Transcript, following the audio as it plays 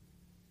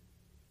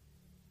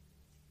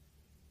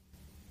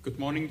Good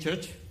morning,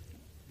 church.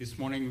 This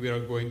morning we are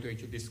going to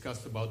actually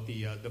discuss about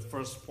the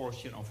first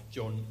portion of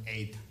John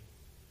 8.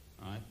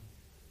 All right.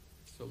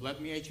 So let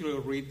me actually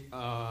read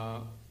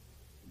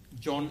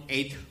John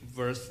 8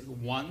 verse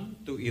 1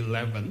 to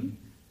 11.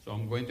 So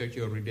I'm going to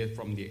actually read it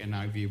from the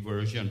NIV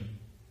version.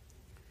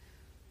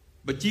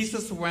 But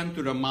Jesus went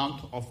to the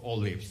Mount of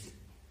Olives.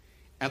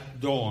 At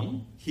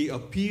dawn, he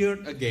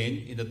appeared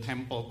again in the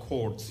temple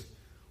courts,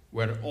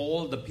 where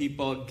all the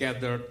people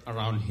gathered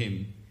around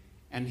him,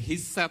 and he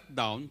sat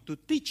down to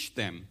teach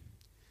them.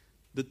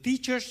 The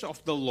teachers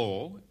of the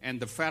law and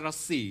the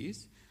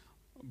Pharisees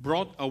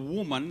brought a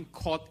woman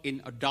caught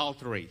in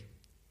adultery.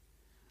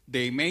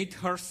 They made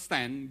her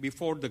stand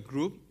before the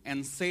group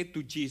and said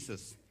to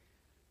Jesus,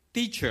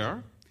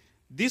 "Teacher,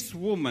 this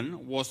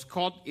woman was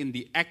caught in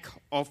the act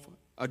of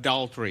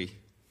adultery.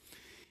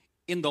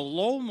 In the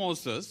law,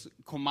 Moses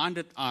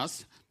commanded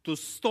us to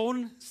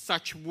stone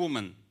such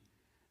woman.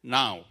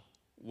 Now,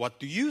 what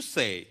do you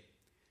say?"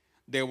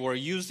 They were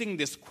using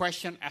this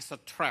question as a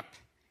trap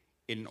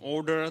in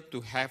order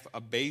to have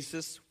a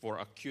basis for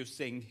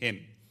accusing him.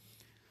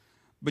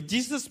 But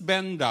Jesus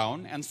bent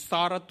down and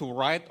started to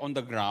write on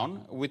the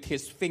ground with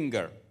his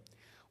finger.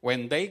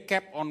 When they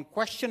kept on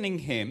questioning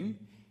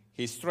him,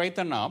 he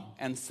straightened up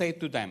and said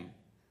to them,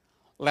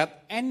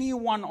 "Let any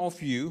one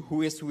of you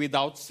who is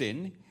without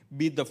sin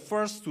be the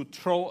first to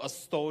throw a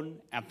stone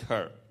at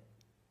her."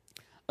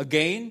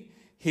 Again,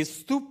 he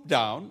stooped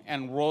down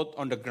and wrote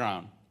on the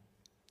ground.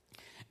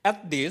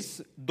 At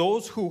this,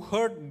 those who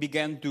heard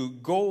began to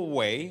go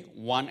away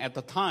one at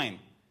a time,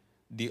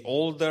 the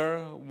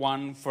older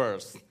one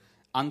first,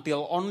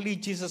 until only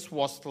Jesus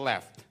was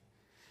left.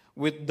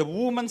 With the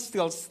woman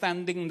still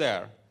standing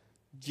there,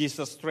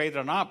 Jesus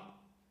straightened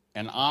up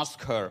and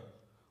asked her,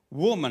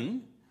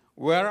 "Woman,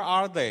 where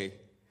are they?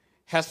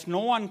 Has no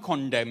one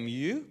condemned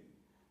you?"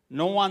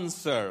 "No one,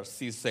 sir,"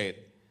 she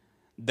said.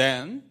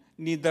 "Then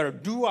neither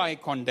do I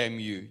condemn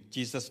you,"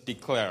 Jesus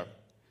declared.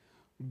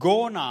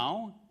 "Go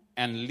now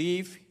and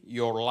live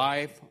your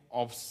life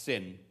of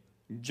sin."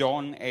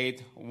 John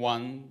 8,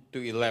 1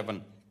 to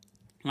 11.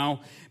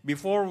 Now,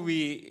 before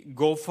we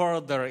go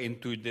further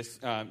into this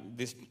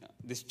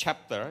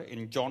chapter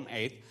in John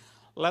 8,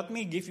 let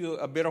me give you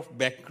a bit of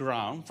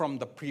background from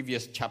the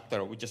previous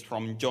chapter, which is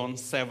from John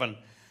 7.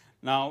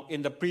 Now,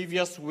 in the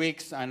previous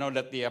weeks, I know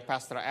that the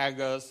Pastor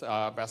Agus,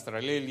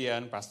 Pastor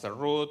Lillian, Pastor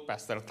Ruth,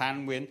 Pastor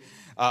Tanwin,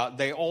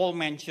 they all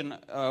mentioned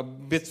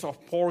bits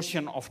of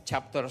portion of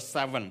chapter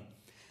 7.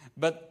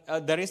 But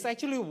there is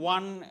actually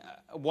one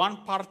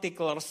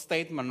particular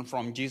statement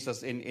from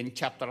Jesus in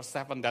chapter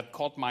 7 that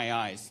caught my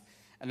eyes.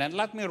 And then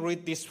let me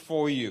read this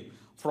for you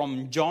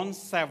from John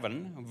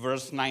 7,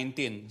 verse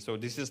 19. So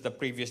this is the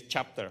previous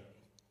chapter.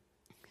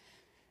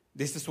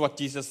 This is what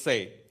Jesus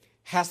said.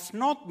 "Has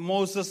not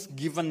Moses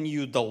given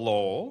you the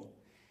law?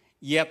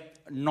 Yet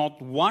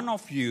not one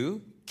of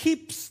you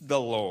keeps the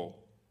law.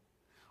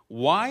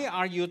 Why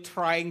are you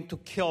trying to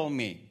kill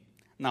me?"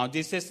 Now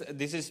this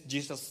is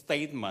Jesus'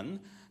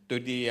 statement to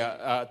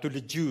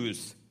the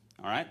Jews.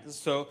 All right.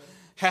 So,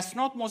 has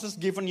not Moses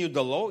given you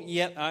the law?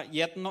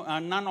 Yet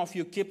none of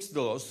you keeps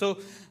the law.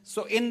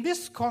 So in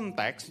this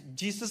context,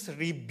 Jesus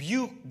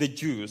rebuked the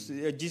Jews.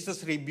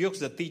 Jesus rebukes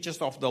the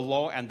teachers of the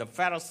law and the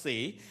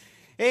Pharisee.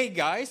 Hey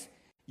guys,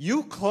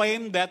 you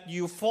claim that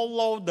you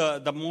follow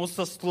the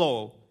Moses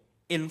law.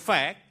 In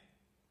fact,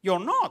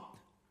 you're not.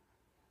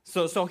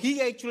 So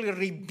he actually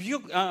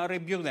rebuked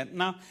them.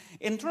 Now,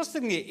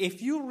 interestingly,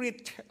 if you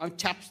read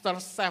chapter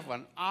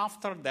 7,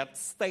 after that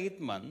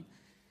statement,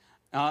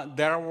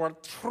 there were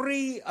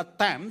 3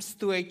 attempts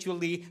to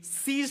actually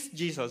seize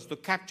Jesus, to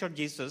capture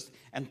Jesus,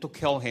 and to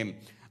kill him.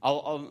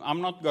 I'm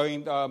not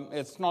going,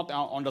 it's not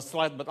on the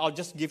slide, but I'll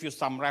just give you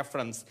some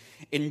reference.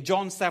 In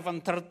John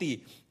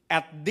 7:30,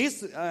 At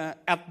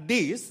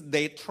this,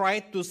 they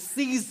tried to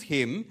seize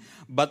him,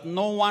 but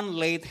no one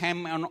laid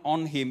hand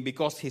on him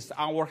because his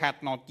hour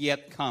had not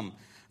yet come.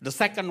 The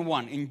second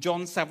one, in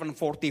John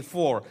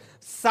 7:44,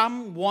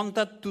 some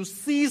wanted to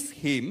seize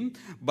him,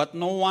 but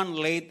no one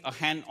laid a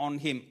hand on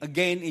him.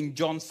 Again, in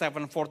John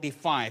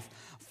 7:45,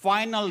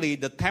 finally,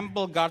 the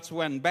temple guards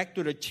went back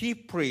to the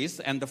chief priests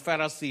and the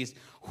Pharisees,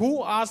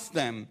 who asked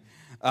them,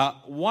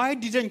 "Why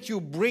didn't you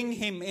bring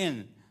him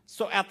in?"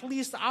 So at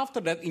least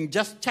after that, in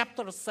just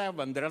chapter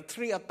 7, there are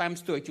 3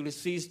 attempts to actually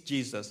seize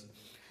Jesus.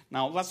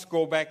 Now let's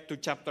go back to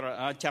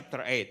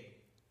chapter 8.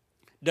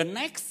 The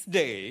next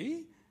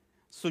day,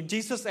 so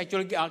Jesus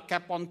actually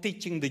kept on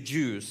teaching the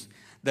Jews.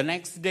 The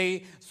next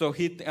day, so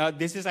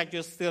this is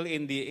actually still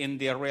in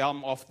the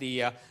realm of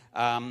the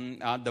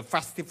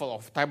festival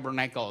of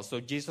Tabernacles.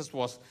 So Jesus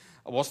was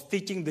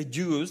teaching the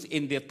Jews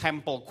in the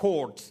temple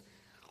courts.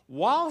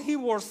 While he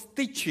was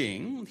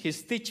teaching,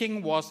 his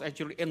teaching was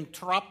actually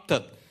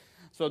interrupted.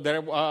 So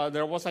there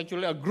was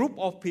actually a group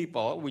of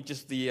people, which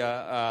is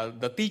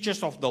the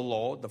teachers of the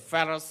law, the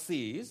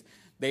Pharisees.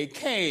 They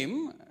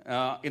came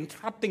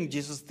interrupting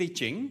Jesus'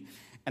 teaching,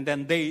 and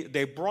then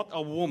they brought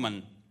a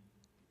woman.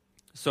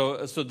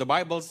 So the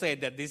Bible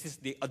said that this is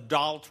the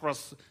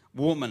adulterous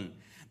woman.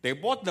 They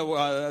brought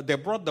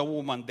the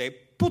woman. They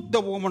put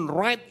the woman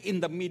right in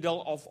the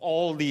middle of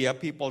all the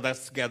people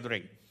that's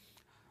gathering,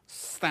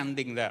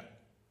 standing there.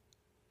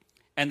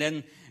 And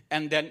then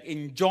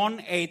in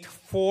John 8,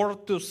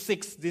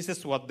 4-6, this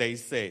is what they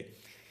say.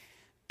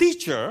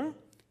 Teacher,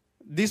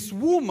 this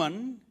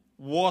woman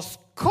was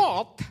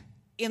caught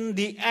in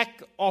the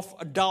act of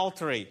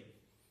adultery.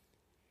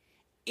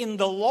 In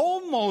the law,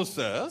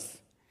 Moses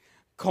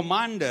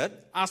commanded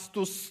us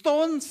to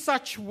stone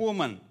such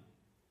woman.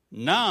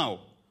 Now,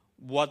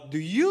 what do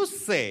you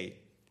say?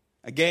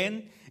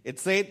 Again, it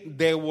said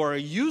they were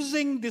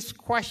using this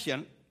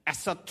question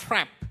as a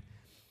trap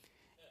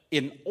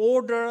in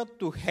order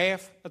to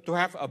have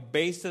a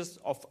basis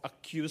of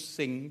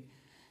accusing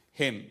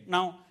him.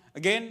 Now,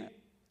 again,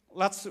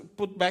 let's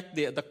put back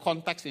the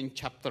context in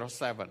chapter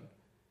 7.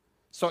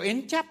 So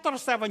in chapter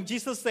 7,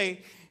 Jesus said,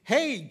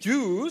 hey,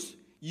 Jews,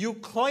 you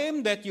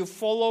claim that you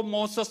follow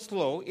Moses'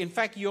 law. In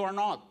fact, you are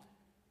not.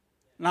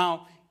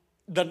 Now,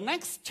 the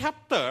next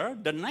chapter,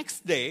 the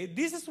next day,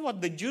 this is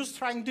what the Jews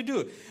trying to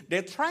do.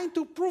 They're trying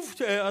to prove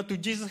to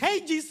Jesus,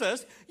 hey,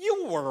 Jesus,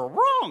 you were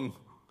wrong.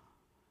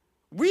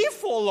 We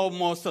follow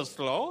Moses'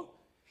 law.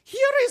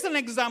 Here is an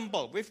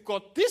example. We've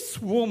got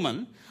this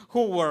woman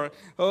who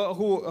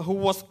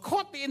was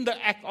caught in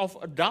the act of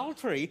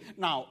adultery.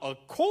 Now,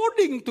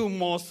 according to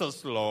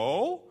Moses'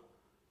 law,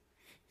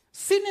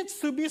 she needs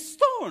to be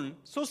stoned.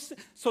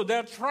 So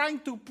they're trying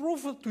to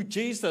prove to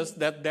Jesus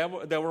that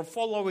they were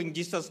following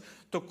Jesus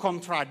to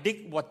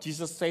contradict what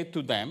Jesus said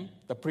to them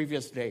the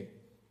previous day.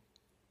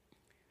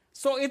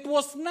 So it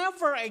was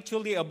never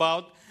actually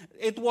about,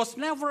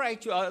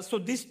 so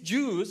these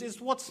Jews, it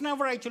was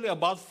never actually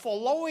about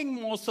following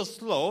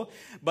Moses' law,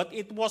 but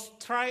it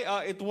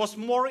was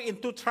more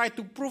into try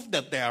to prove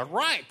that they are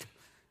right.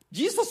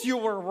 Jesus, you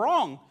were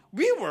wrong.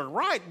 We were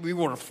right. We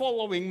were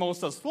following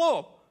Moses'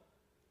 law.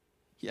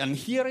 And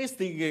here is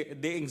the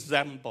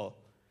example.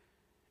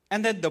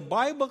 And then the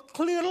Bible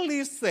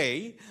clearly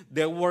say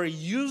they were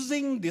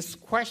using this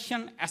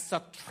question as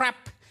a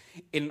trap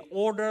in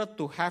order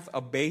to have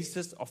a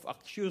basis of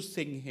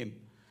accusing him.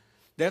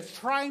 They're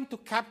trying to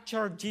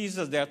capture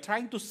Jesus. They're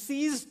trying to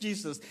seize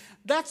Jesus.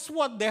 That's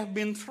what they've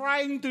been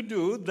trying to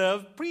do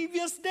the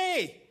previous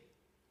day.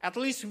 At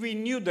least we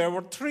knew there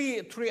were three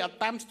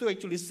attempts to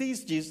actually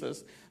seize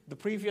Jesus the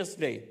previous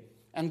day.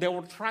 And they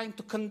were trying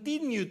to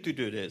continue to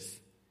do this.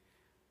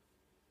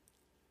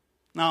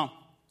 Now,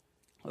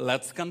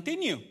 let's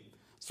continue.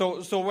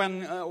 So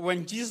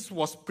when Jesus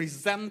was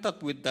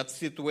presented with that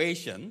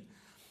situation,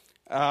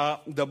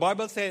 the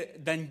Bible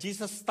said, then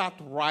Jesus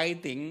started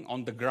writing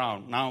on the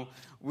ground. Now,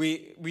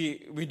 we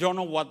don't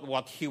know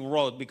what he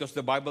wrote because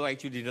the Bible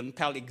actually didn't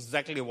tell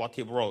exactly what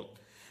he wrote.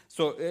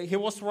 So he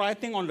was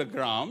writing on the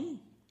ground.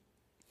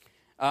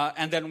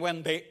 And then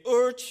when they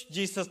urged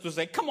Jesus to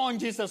say, come on,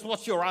 Jesus,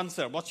 what's your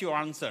answer? What's your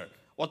answer?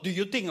 What do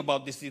you think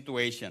about this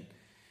situation?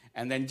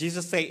 And then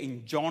Jesus said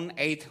in John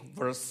 8,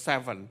 verse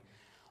 7,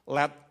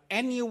 let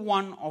any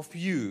one of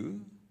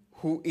you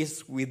who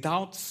is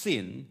without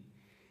sin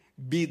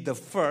be the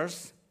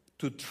first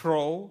to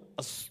throw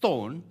a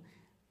stone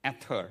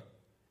at her.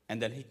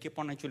 And then he kept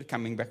on actually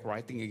coming back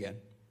writing again.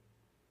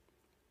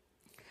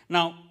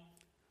 Now,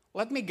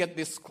 let me get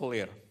this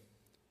clear.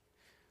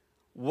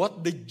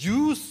 What the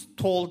Jews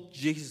told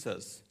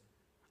Jesus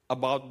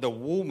about the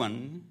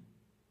woman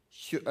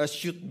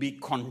should be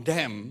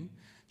condemned,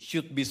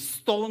 should be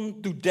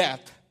stoned to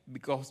death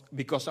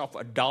because of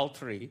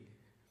adultery,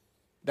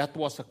 that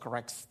was a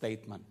correct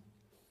statement.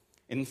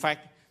 In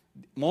fact,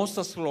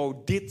 Moses' law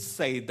did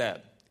say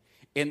that.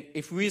 And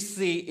if we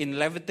see in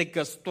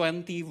Leviticus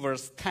 20,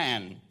 verse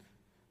 10,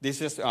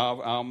 this is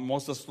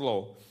Moses'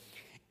 law.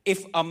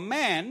 If a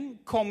man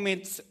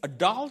commits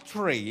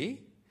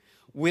adultery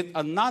with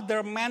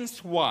another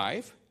man's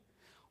wife,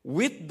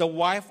 with the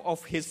wife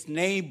of his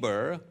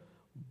neighbor,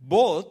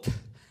 both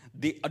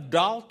the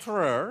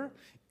adulterer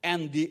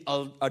and the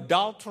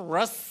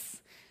adulteress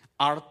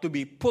are to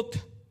be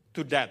put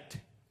to death.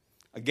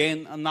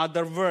 Again,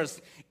 another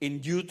verse in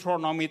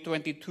Deuteronomy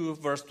 22,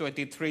 verse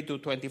 23 to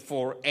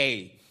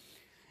 24a.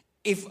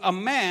 If a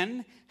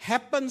man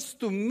happens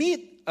to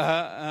meet in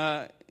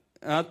a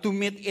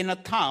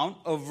town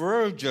a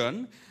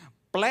virgin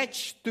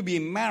pledged to be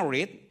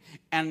married,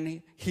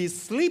 and he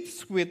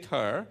sleeps with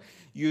her,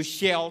 you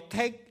shall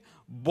take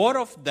both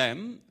of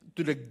them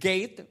to the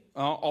gate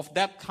of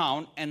that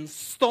town and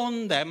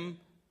stone them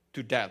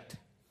to death.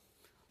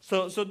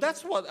 So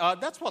that's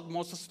what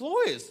Moses' law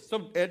is.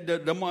 So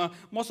the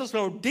Moses'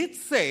 law did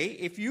say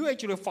if you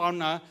actually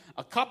found a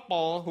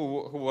couple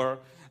who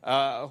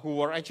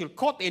were actually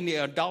caught in the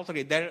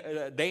adultery,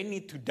 they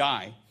need to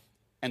die,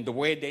 and the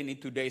way they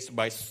need to die is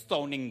by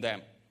stoning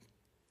them.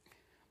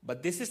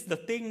 But this is the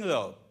thing,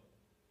 though.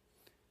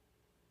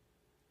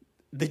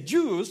 The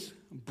Jews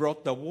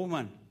brought the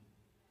woman.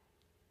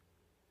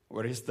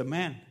 Where is the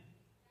man?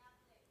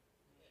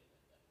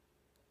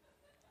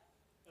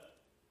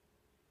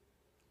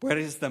 Where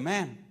is the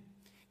man?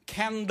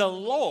 can the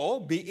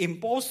law be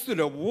imposed to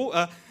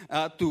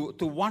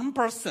to one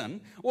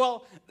person?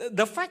 Well,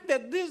 the fact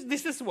that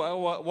this is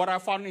what I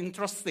found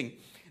interesting.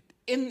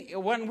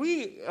 When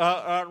we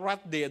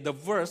read the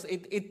verse,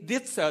 it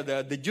did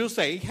the Jews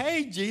say,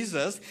 "Hey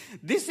Jesus,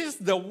 this is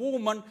the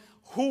woman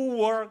who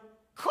were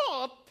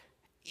caught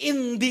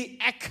in the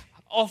act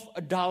of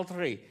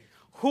adultery."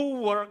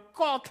 Who were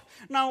caught.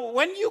 Now,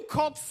 when you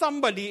caught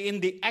somebody in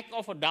the act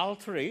of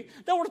adultery,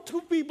 there were two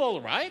people,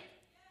 right?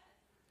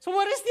 So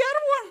where is the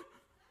other one?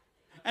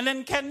 And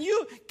then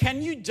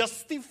can you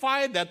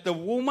justify that the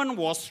woman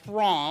was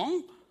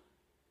wrong,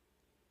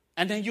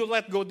 and then you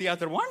let go the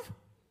other one?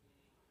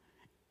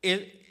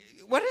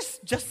 Where is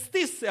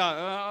justice?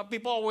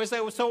 People always say,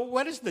 so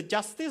where is the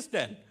justice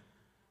then?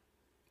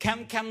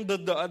 Can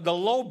the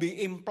law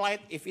be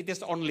implied if it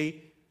is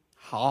only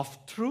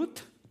half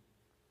truth?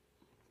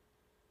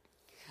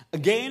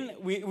 Again,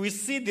 we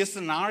see this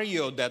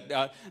scenario that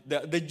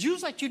the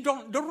Jews actually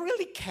don't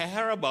really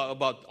care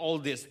about all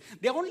this.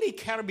 They only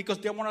care because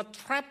they want to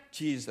trap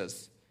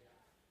Jesus.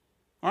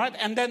 All right,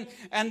 and then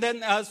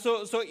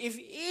so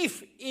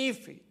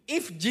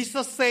if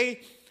Jesus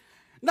say,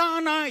 no,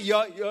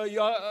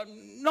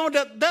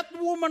 that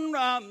woman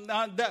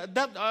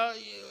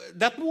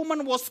that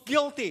woman was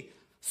guilty,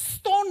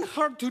 stone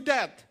her to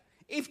death.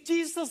 If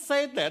Jesus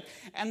said that,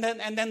 and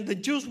then the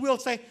Jews will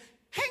say,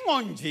 hang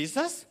on,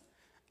 Jesus.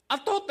 I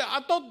thought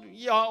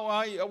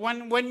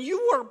when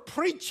you were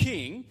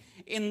preaching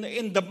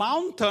in the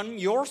mountain,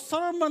 your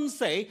sermon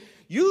say,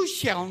 you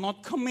shall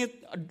not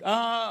commit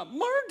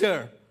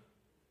murder.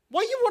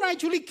 Why you want to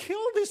actually kill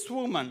this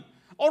woman?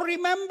 Or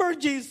remember,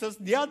 Jesus,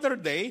 the other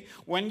day,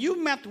 when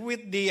you met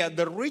with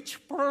the rich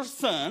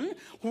person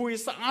who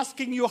is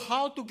asking you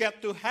how to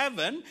get to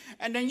heaven,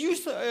 and then you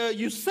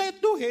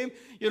said to him,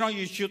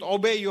 you should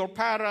obey your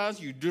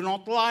parents, you do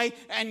not lie,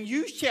 and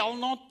you shall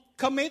not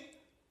commit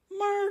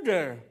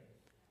murder.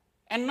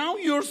 And now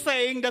you're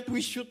saying that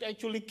we should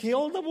actually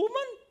kill the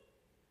woman?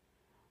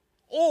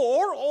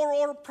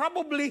 Or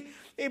probably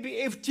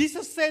if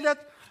Jesus said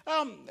that,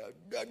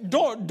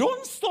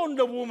 don't stone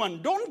the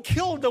woman, don't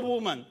kill the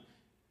woman.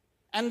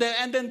 And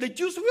then the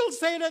Jews will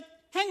say that,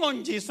 hang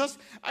on, Jesus,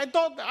 I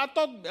thought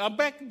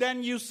back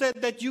then you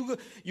said that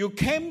you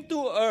came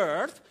to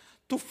earth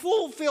to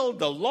fulfill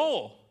the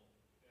law.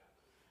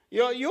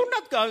 You're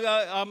not,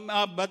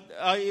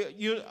 are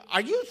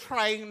you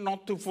trying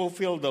not to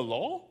fulfill the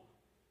law?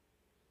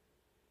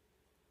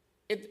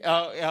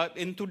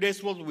 In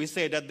today's world, we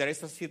say that there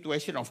is a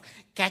situation of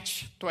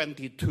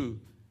catch-22.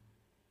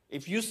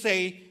 If you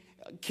say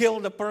kill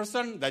the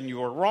person, then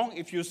you are wrong.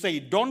 If you say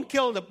don't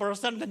kill the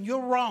person, then you're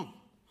wrong.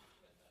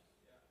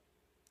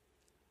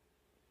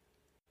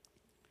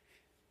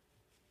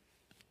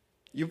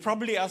 You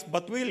probably ask,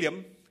 but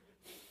William,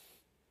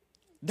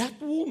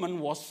 that woman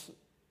was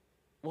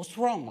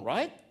wrong,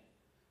 right?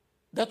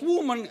 That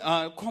woman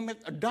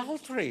committed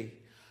adultery.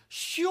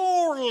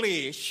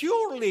 Surely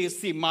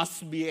she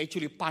must be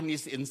actually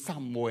punished in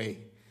some way.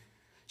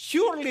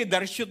 Surely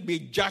there should be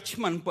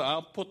judgment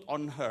put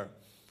on her.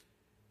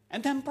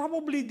 And then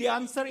probably the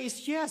answer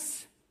is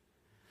yes.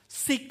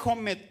 She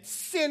commits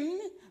sin,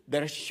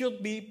 there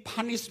should be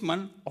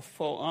punishment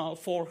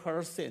for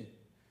her sin.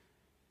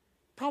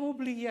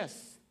 Probably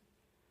yes,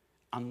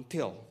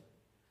 until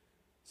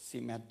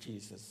she met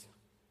Jesus.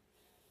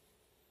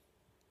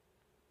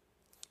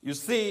 You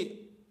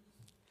see,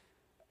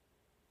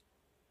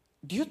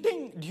 do you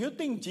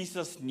think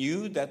Jesus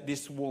knew that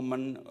this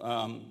woman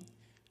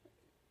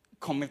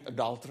committed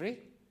adultery?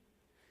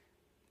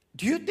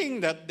 Do you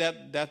think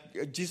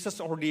that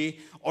Jesus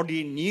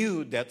already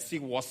knew that she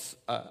was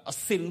a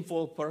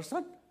sinful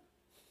person?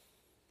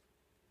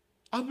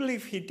 I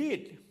believe he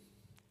did.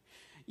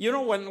 You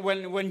know,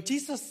 when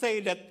Jesus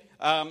said that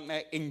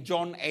in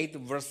John 8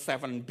 verse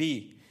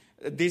 7b,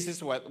 this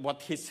is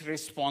what his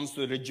response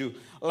to the Jew.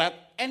 Let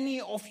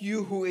any of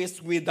you who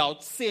is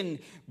without sin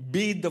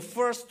be the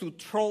first to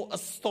throw a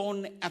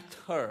stone at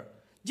her.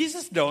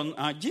 Jesus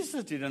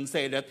didn't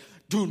say that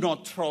do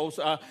not throw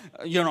stone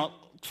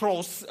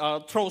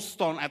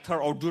at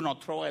her or do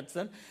not throw at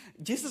her.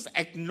 Jesus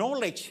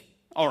acknowledged,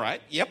 all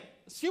right, yep,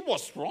 she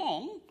was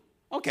wrong.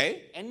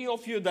 Okay, any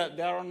of you that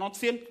there are not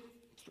sin,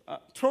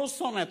 throw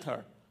stone at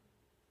her.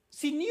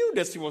 She knew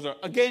that she was wrong.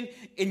 Again,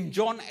 in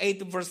John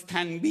 8 verse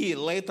 10b,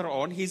 later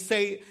on, he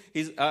said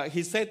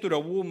to the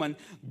woman,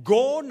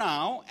 go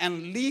now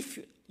and live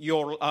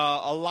your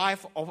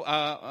life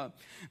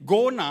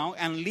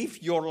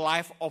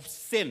of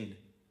sin.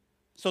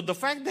 So the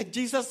fact that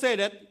Jesus said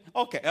that,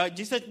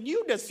 Jesus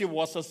knew that she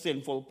was a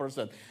sinful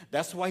person.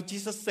 That's why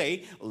Jesus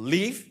said,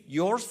 live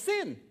your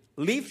sin.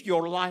 Live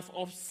your life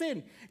of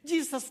sin.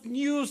 Jesus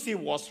knew she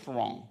was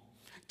wrong.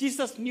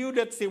 Jesus knew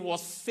that she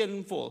was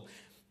sinful.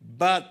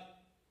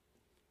 But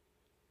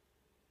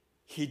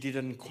he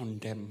didn't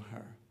condemn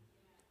her.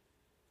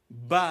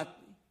 But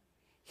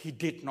he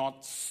did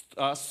not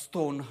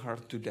stone her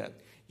to death.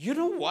 You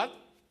know what?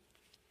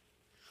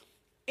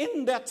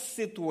 In that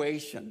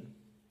situation,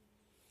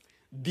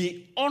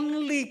 the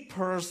only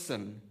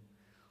person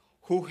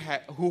who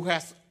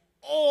has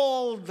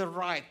all the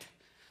right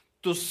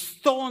to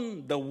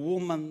stone the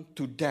woman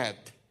to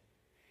death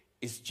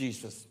is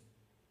Jesus.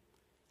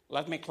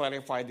 Let me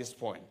clarify this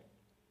point.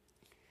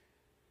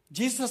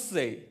 Jesus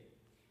said,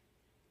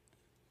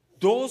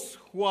 those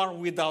who are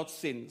without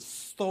sin,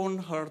 stone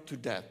her to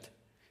death.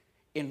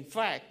 In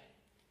fact,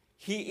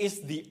 he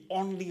is the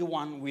only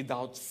one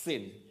without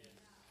sin.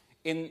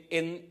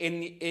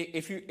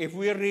 If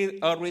we read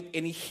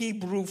in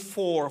Hebrew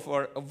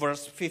 4,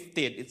 verse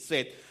 15, it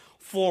said,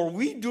 "For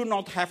we do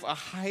not have a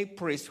high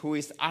priest who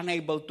is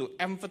unable to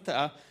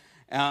empathize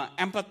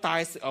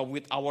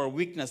with our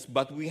weakness,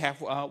 but we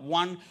have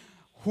one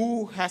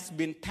who has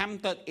been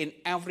tempted in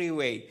every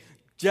way,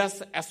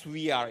 just as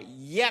we are,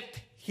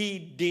 yet he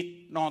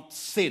did not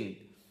sin."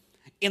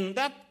 In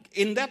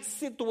that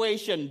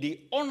situation, the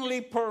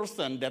only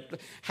person that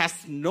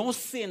has no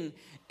sin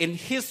in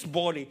his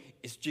body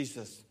is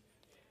Jesus.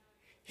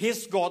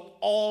 He's got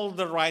all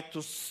the right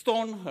to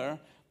stone her,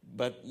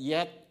 but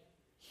yet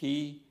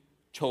he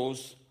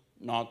chose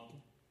not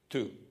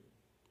to.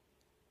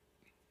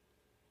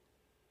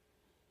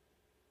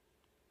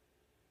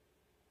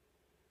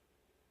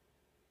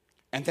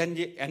 And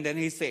then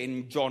he said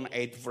in John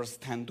 8, verse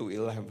 10 to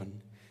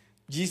 11,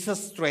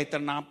 Jesus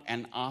straightened up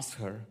and asked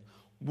her,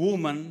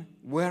 "Woman,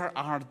 where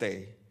are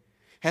they?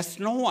 Has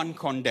no one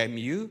condemned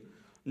you?"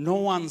 "No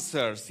one,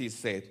 sir," she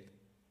said.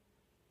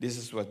 This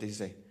is what he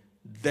said.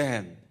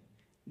 "Then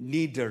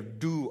neither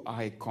do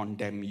I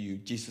condemn you,"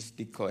 Jesus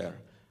declared.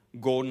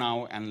 "Go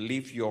now and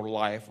live your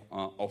life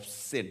of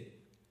sin."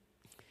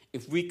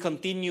 If we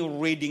continue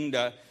reading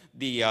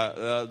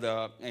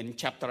in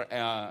chapter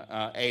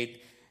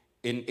 8,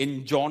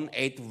 in John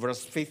 8,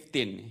 verse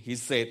 15, he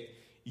said,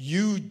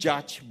 "You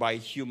judge by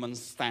human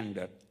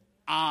standard.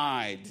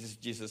 This is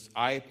Jesus,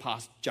 I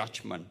pass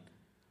judgment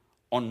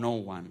on no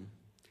one."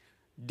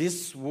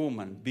 This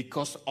woman,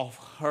 because of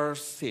her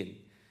sin,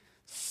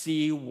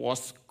 she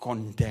was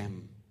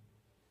condemned.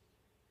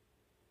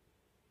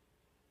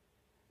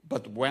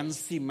 But when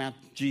she met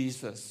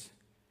Jesus,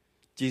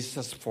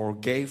 Jesus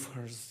forgave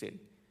her sin,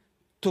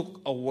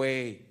 took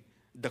away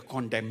the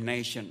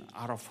condemnation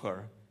out of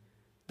her.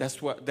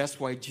 That's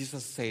why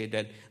Jesus said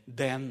that,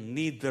 "Then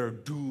neither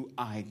do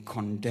I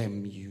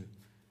condemn you."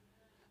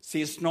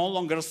 She is no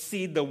longer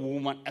see the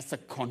woman as a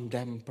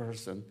condemned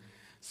person.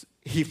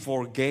 He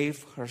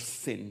forgave her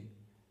sin.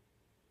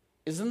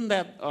 Isn't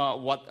that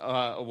what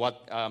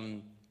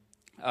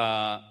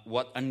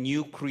a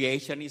new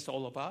creation is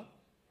all about?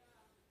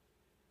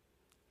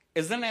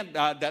 Isn't it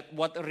that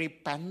what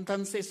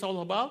repentance is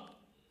all about?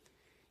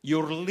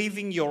 You're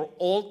living your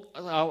old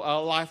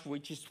life,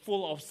 which is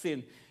full of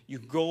sin. You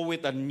go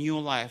with a new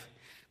life,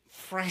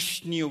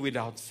 fresh new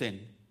without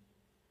sin.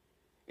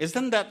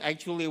 Isn't that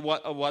actually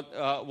what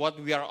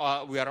we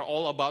are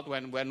all about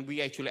when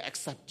we actually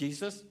accept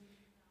Jesus?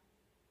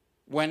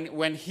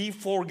 When he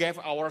forgave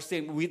our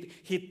sin,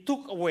 he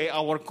took away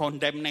our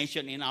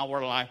condemnation in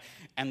our life,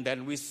 and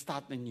then we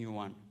start a new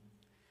one.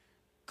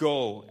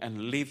 Go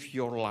and live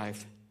your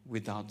life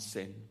without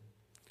sin.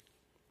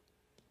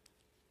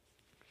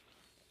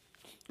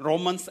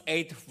 Romans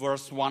 8,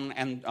 verse 1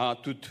 and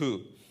to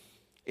 2.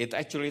 It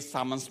actually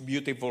summons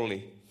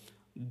beautifully.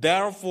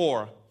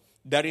 "Therefore,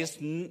 there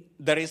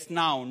is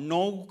now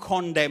no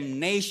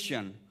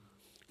condemnation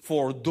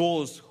for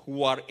those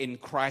who are in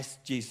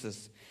Christ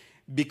Jesus.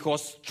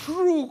 Because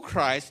through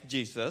Christ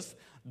Jesus,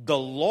 the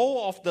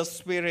law of the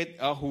Spirit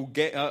who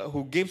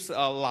gives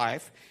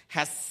life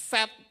has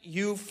set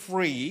you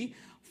free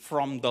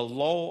from the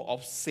law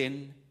of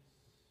sin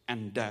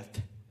and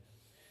death."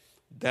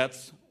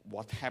 That's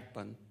what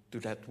happened to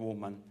that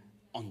woman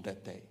on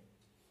that day.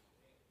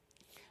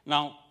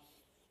 Now,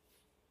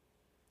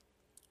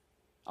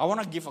 I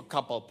want to give a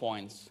couple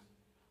points.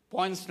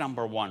 Points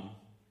number 1.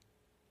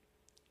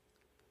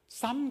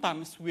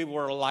 Sometimes we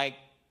were like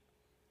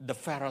the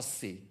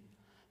Pharisee.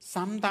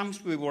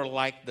 Sometimes we were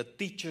like the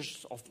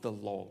teachers of the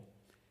law.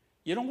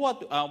 You know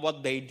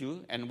what they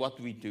do and what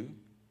we do?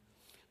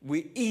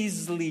 We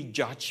easily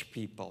judge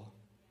people.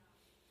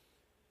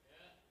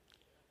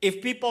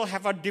 If people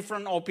have a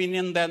different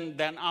opinion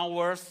than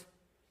ours,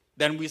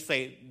 then we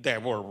say they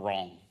were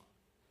wrong.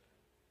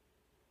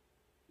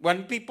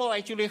 When people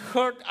actually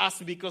hurt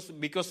us because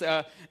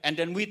and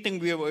then we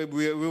think we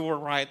were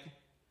right,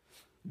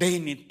 they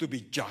need to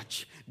be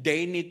judged.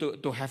 They need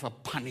to have a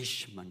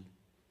punishment.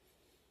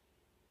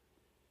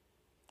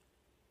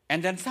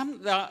 And then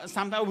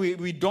sometimes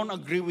we don't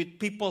agree with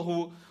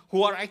people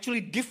who are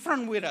actually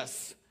different with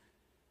us.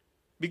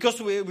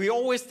 Because we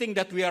always think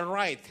that we are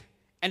right.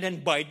 And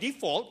then by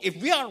default, if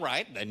we are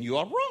right, then you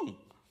are wrong.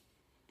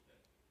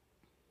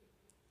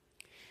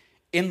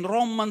 In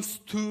Romans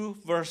 2,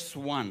 verse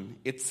 1,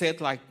 it said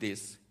like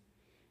this: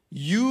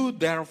 "You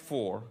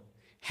therefore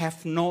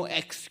have no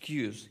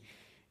excuse,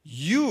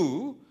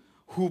 you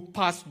who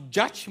pass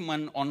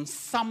judgment on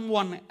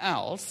someone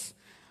else,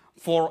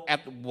 for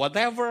at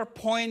whatever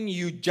point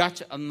you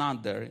judge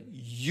another,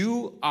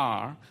 you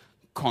are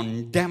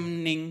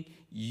condemning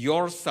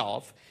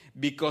yourself,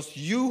 because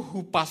you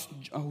who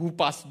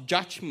pass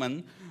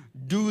judgment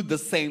do the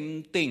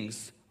same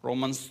things.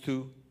 Romans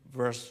 2,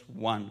 verse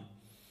 1.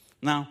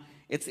 Now,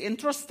 it's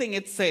interesting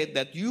it said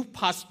that you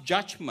pass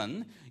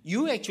judgment,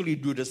 you actually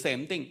do the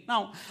same thing.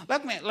 Now,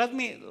 let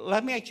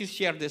me actually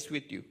share this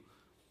with you.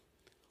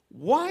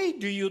 Why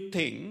do you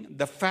think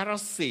the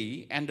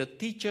Pharisee and the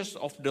teachers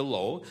of the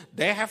law,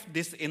 they have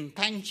this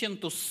intention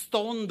to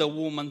stone the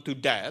woman to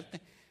death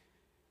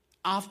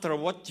after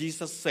what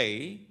Jesus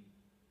say?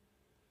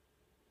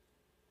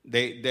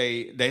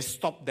 They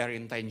stop their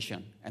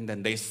intention and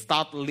then they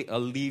start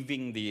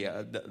leaving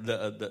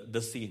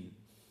the scene.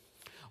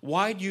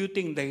 Why do you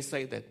think they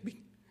say that?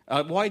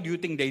 Why do you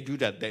think they do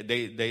that?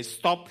 They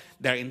stop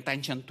their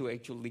intention to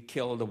actually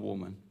kill the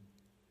woman.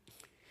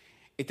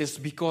 It is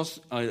because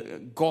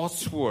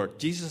God's word,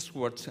 Jesus'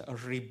 words,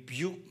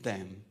 rebuke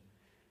them.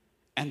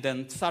 And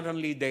then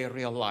suddenly they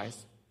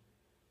realize,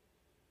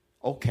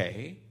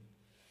 okay,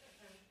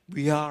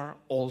 we are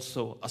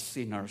also a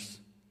sinners,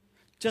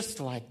 just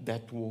like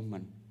that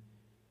woman.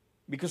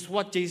 Because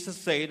what Jesus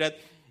said, that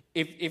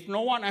if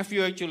no one of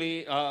you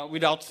actually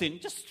without sin,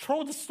 just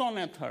throw the stone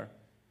at her.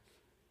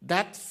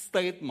 That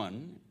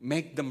statement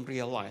make them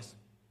realize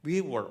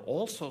we were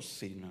also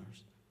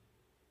sinners.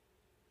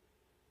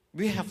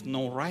 We have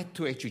no right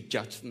to actually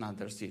judge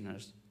another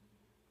sinners.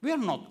 We are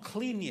not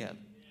clean yet.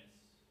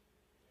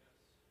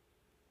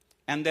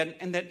 And then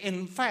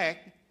in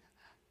fact,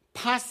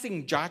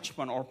 passing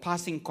judgment or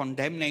passing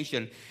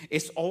condemnation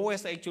is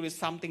always actually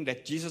something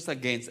that Jesus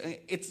against.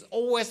 It's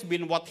always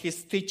been what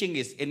his teaching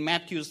is. In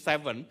Matthew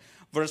 7,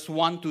 verse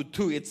 1 to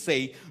 2, it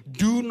says,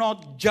 do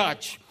not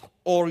judge,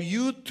 or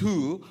you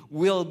too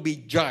will be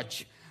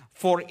judged.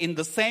 For in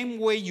the same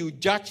way you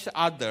judge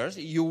others,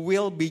 you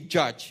will be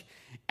judged.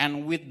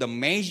 And with the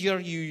measure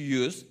you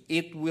use,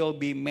 it will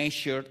be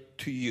measured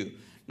to you.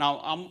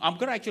 Now, I'm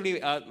going to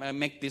actually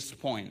make this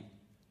point.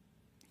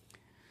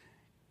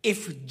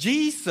 If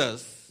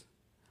Jesus,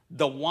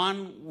 the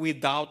one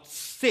without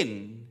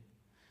sin,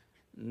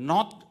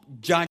 not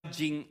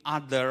judging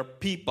other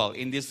people,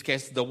 in this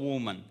case the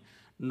woman,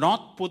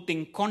 not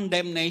putting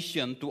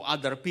condemnation to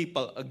other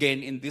people,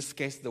 again in this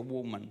case the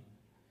woman,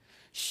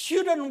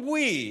 shouldn't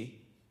we,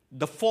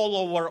 the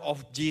follower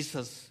of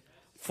Jesus,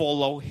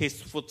 follow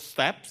his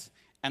footsteps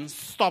and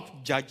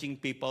stop judging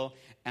people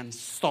and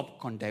stop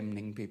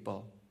condemning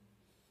people?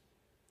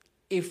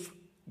 If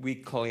we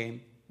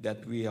claim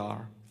that we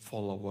are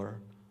follower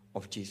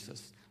of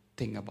Jesus.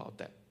 Think about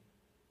that.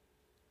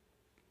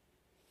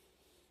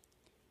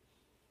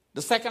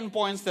 The second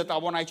point that I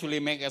want to actually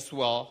make as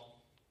well,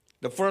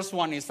 the first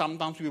one is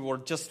sometimes we were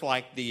just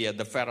like the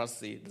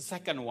Pharisee. The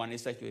second one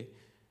is actually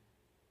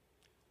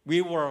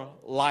we were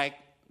like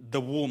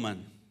the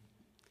woman.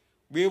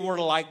 We were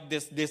like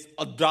this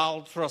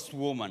adulterous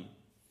woman.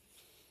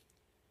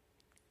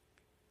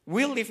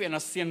 We live in a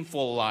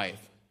sinful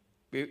life.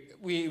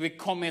 We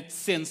commit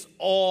sins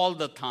all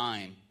the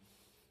time.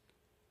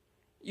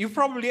 You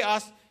probably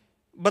ask,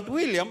 but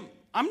William,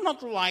 I'm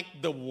not like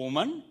the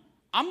woman.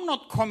 I'm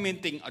not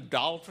committing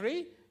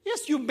adultery.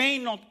 Yes, you may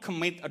not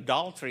commit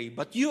adultery,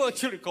 but you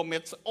actually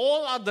commit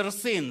all other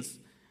sins.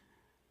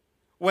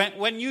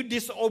 When you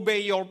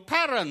disobey your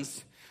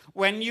parents,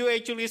 when you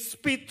actually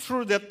speed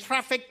through the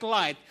traffic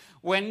light,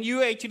 when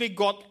you actually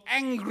got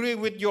angry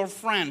with your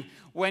friend,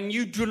 when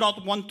you do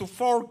not want to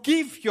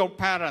forgive your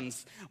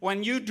parents,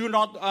 when you do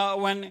not,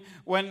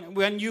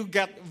 when you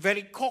get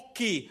very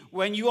cocky,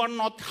 when you are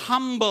not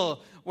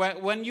humble,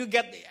 when you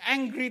get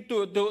angry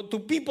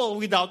to people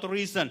without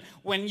reason,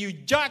 when you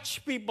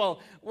judge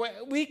people,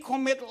 we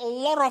commit a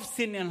lot of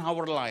sin in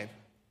our life.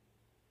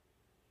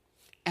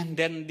 And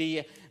then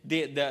the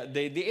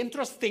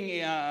interesting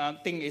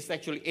thing is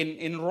actually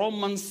in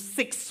Romans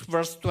 6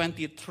 verse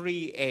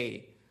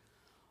 23a.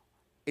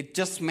 It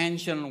just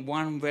mentioned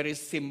one very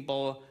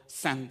simple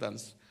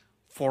sentence.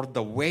 For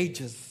the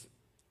wages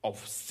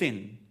of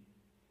sin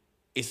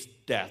is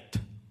death.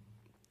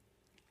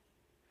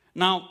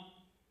 Now,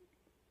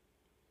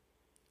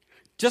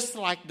 just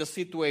like the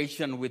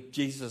situation with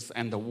Jesus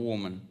and the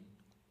woman,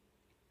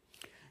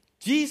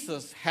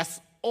 Jesus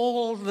has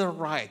all the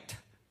right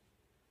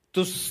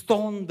to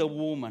stone the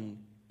woman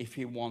if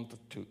he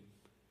wanted to.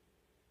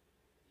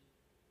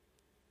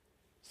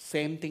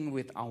 Same thing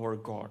with our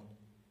God.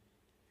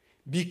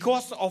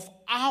 Because of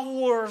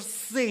our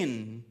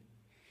sin,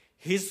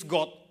 he's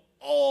got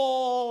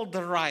all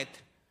the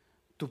right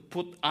to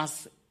put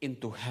us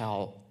into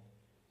hell.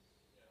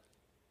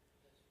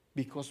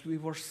 Because we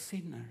were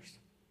sinners.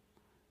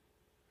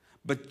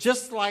 But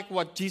just like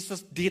what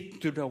Jesus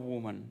did to the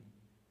woman,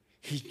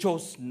 he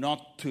chose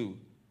not to.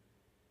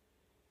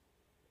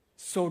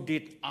 So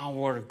did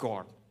our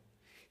God.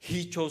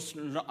 He chose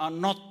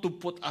not to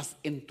put us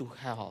into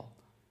hell.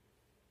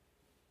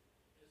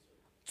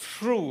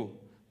 Through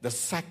the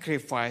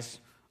sacrifice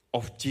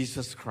of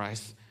Jesus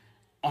Christ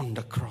on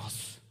the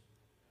cross.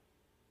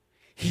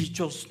 He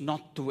chose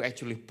not to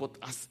actually put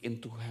us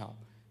into hell.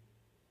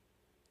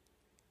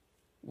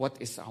 What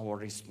is our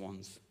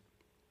response?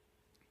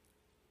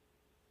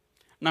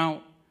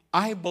 Now,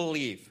 I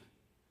believe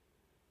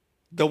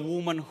the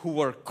women who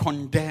were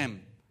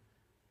condemned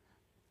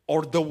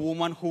or the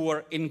woman who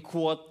were, in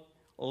quote,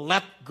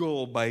 let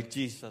go by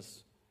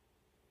Jesus.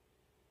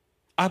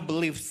 I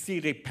believe she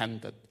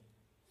repented.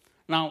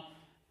 Now,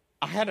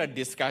 I had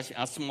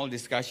a small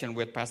discussion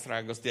with Pastor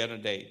Agus the other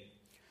day.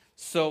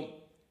 So,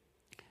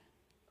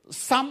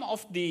 some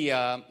of the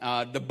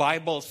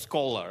Bible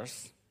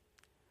scholars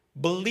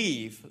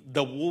believe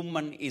the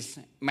woman is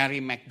Mary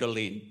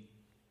Magdalene.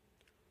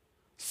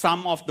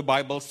 Some of the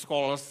Bible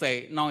scholars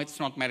say, no, it's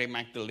not Mary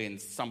Magdalene,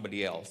 it's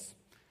somebody else.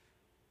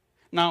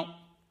 Now,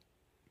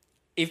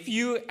 if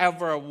you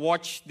ever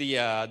watched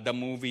the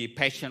movie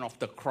Passion of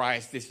the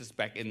Christ, this is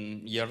back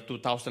in year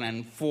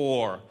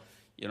 2004,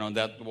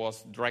 that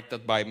was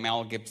directed by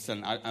Mel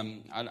Gibson.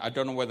 I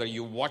don't know whether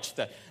you watched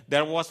that.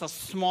 There was a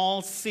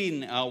small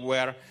scene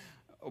where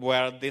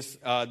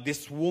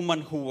this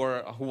woman who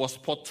was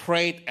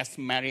portrayed as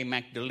Mary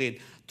Magdalene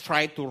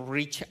tried to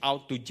reach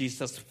out to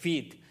Jesus'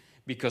 feet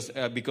because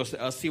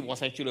she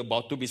was actually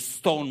about to be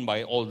stoned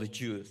by all the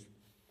Jews.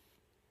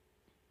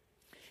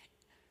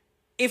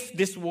 If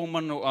this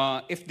woman,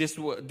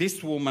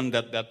 this woman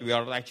that we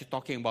are actually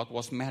talking about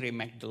was Mary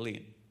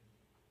Magdalene,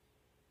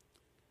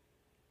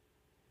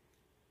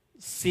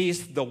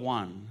 she's the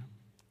one.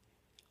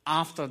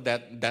 After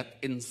that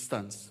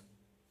instance,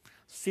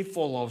 she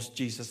follows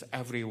Jesus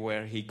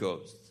everywhere he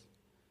goes.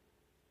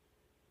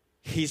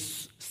 She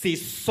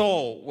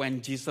saw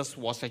when Jesus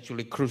was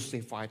actually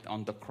crucified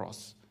on the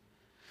cross.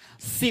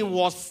 She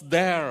was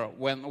there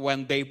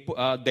when they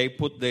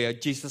put the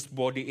Jesus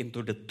body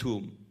into the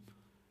tomb.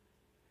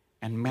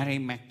 And Mary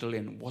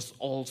Magdalene was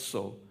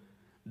also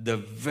the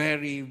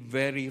very,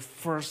 very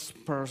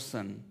first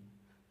person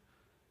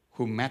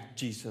who met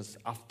Jesus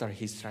after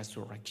his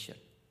resurrection.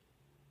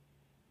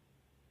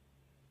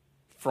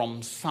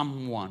 From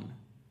someone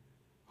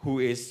who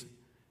is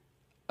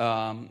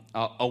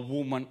a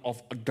woman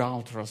of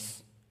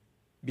adulteress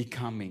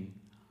becoming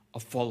a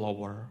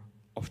follower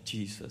of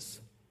Jesus.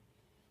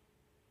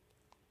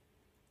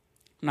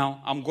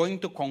 Now, I'm going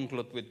to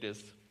conclude with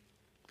this.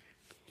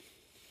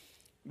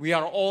 We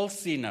are all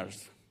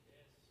sinners.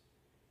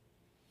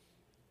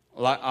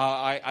 Like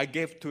I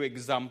gave two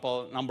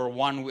examples. Number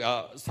one,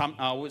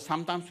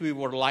 sometimes we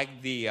were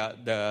like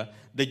the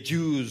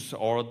Jews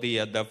or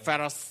the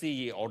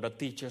Pharisee or the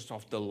teachers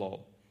of the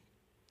law,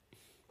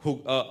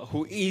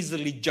 who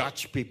easily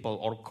judge people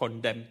or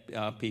condemn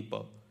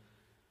people.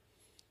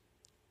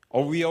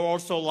 Or we are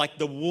also like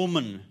the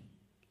woman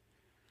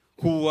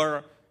who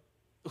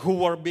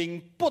were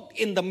being put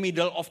in the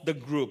middle of the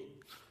group,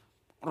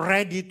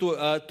 ready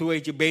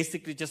to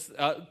basically just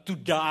to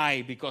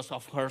die because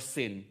of her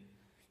sin.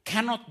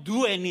 Cannot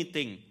do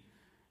anything.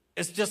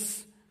 It's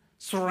just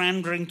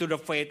surrendering to the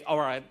faith. All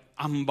right,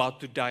 I'm about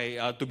to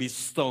die, to be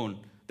stoned.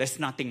 There's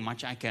nothing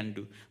much I can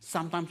do.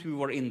 Sometimes we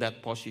were in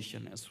that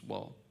position as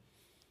well.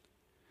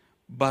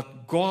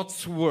 But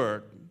God's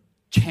word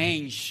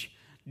changed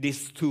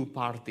these two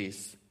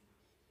parties.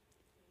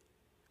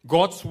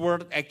 God's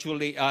word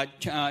actually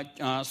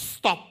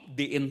stopped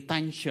the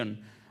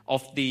intention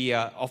of the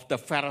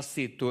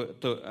Pharisee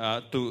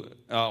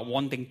to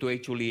wanting to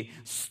actually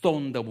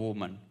stone the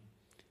woman.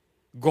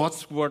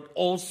 God's word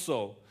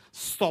also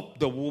stopped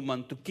the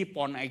woman to keep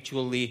on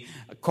actually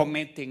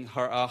committing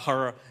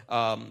her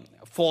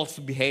false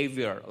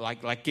behavior,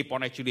 like keep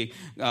on actually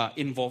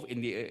involved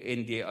in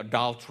the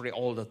adultery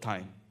all the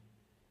time.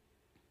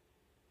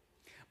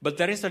 But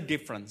there is a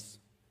difference.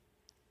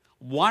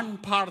 One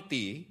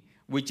party,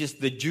 which is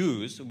the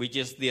Jews, which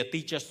is the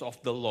teachers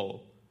of the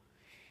law,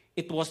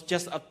 it was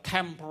just a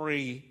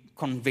temporary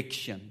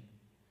conviction.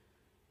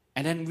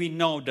 And then we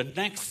know the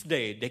next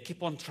day, they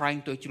keep on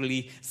trying to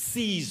actually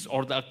seize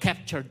or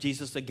capture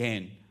Jesus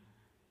again.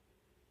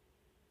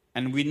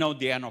 And we know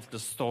the end of the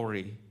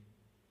story.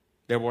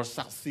 They were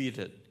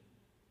succeeded.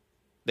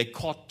 They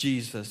caught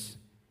Jesus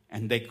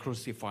and they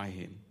crucified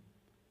him.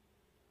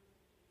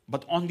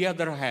 But on the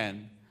other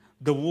hand,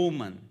 the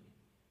woman,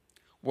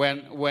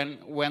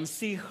 when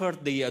she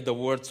heard the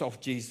words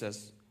of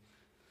Jesus,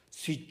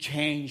 she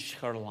changed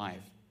her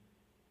life.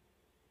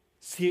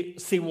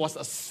 She was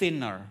a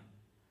sinner.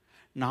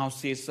 Now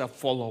she's a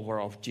follower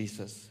of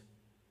Jesus.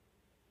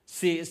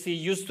 She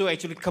used to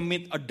actually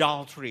commit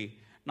adultery.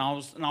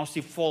 Now she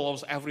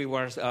follows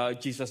everywhere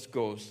Jesus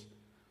goes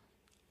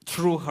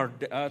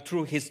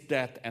through his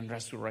death and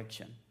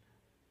resurrection.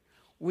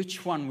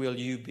 Which one will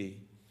you be?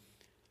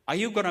 Are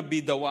you gonna be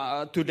the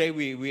one? Today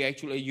we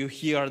actually you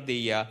hear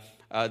the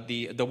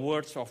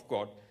words of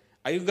God.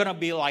 Are you gonna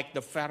be like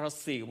the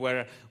Pharisee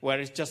where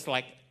it's just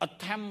like a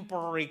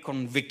temporary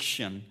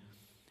conviction?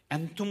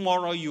 And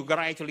tomorrow you're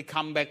going to actually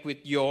come back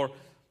with your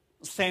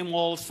same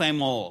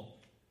old.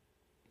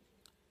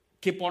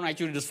 Keep on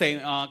actually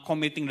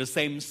committing the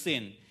same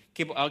sin.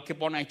 Keep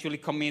on actually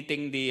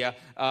committing the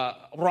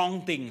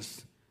wrong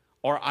things.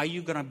 Or are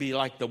you going to be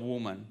like the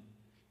woman?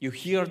 You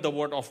hear the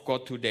word of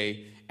God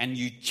today and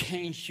you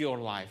change your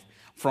life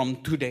from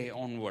today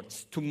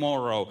onwards,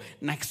 tomorrow,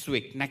 next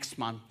week, next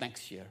month,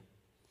 next year.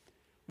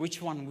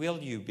 Which one will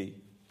you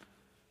be?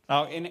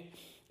 Now,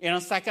 in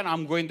a second,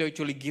 I'm going to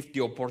actually give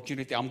the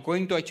opportunity. I'm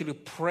going to actually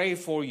pray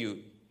for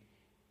you.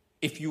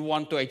 if you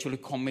want to actually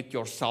commit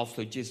yourself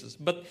to Jesus.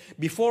 But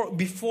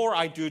before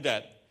I do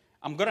that,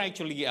 I'm going to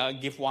actually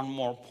give one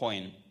more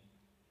point.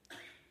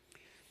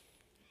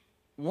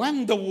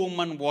 When the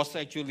woman was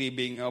actually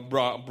being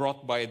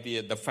brought by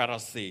the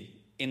Pharisee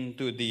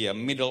into the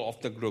middle of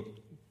the group,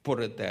 put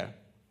it there,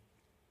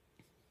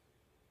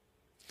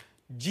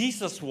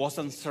 Jesus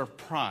wasn't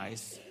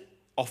surprised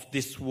of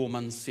this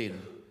woman's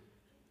sin.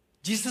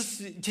 Jesus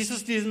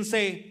didn't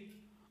say,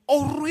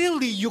 "Oh,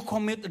 really, you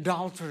commit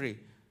adultery?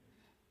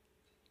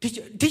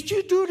 Did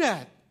you do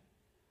that?"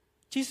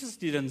 Jesus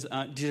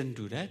didn't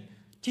do that.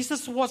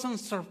 Jesus wasn't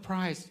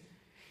surprised.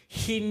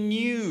 He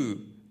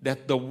knew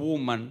that the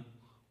woman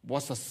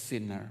was a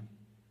sinner.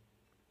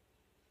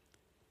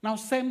 Now,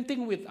 same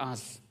thing with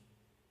us.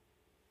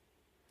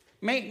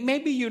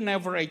 Maybe you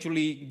never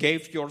actually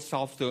gave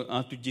yourself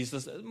to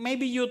Jesus.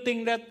 Maybe you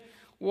think that,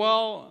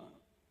 well,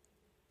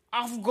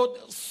 I've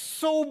got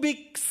so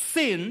big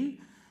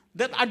sin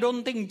that I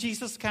don't think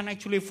Jesus can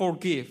actually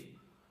forgive.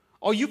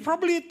 Or you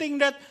probably think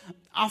that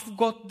I've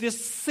got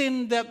this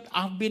sin that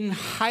I've been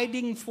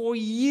hiding for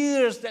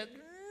years that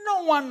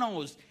no one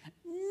knows.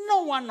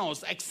 No one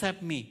knows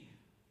except me.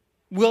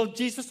 Will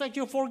Jesus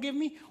actually forgive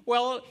me?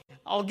 Well,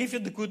 I'll give you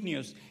the good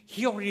news.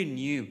 He already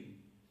knew.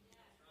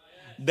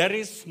 There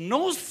is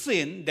no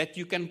sin that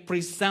you can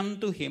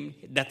present to him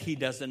that he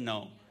doesn't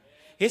know.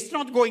 He's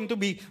not going to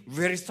be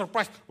very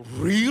surprised.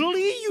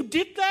 Really? You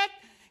did that?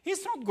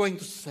 He's not going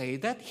to say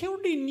that. He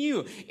already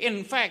knew.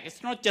 In fact,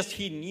 it's not just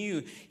he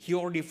knew. He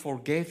already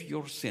forgave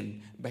your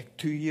sin back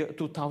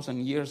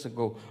 2,000 years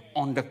ago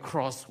on the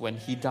cross when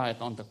he died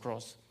on the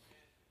cross.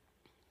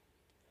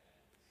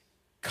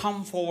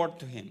 Come forward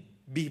to him.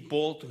 Be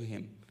bold to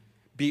him.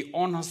 Be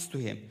honest to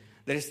him.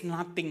 There is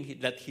nothing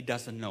that he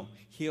doesn't know.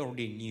 He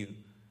already knew.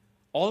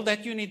 All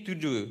that you need to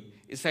do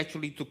is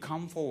actually to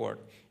come forward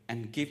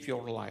and give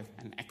your life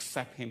and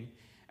accept him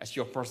as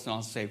your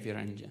personal Savior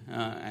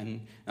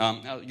and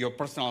your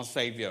personal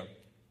Savior.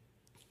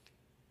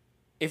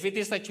 If it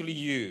is actually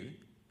you,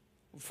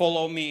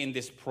 follow me in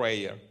this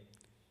prayer.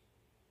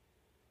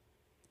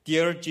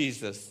 Dear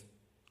Jesus,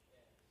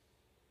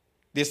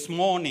 this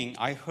morning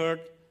I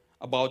heard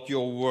about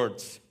your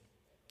words,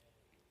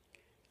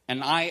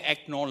 and I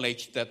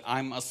acknowledge that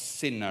I'm a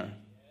sinner.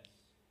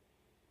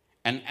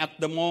 And at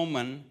the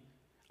moment,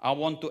 I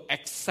want to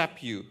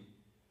accept you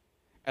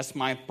as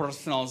my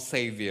personal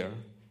Savior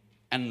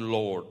and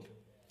Lord.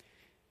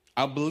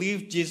 I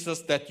believe,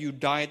 Jesus, that you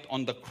died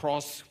on the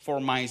cross for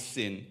my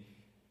sin.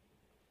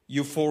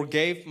 You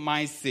forgave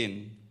my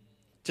sin,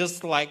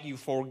 just like you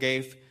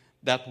forgave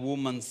that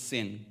woman's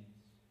sin.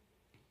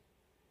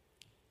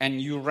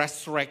 And you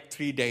resurrect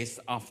 3 days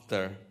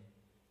after.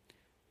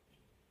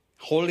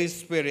 Holy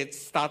Spirit,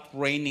 start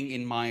reigning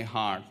in my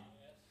heart.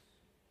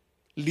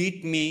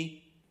 Lead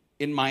me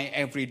in my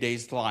everyday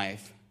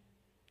life.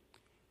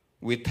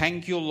 We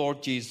thank you,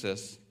 Lord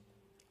Jesus.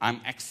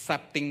 I'm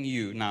accepting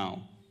you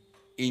now.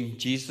 In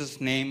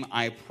Jesus' name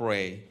I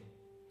pray.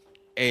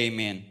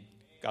 Amen.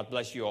 God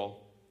bless you all.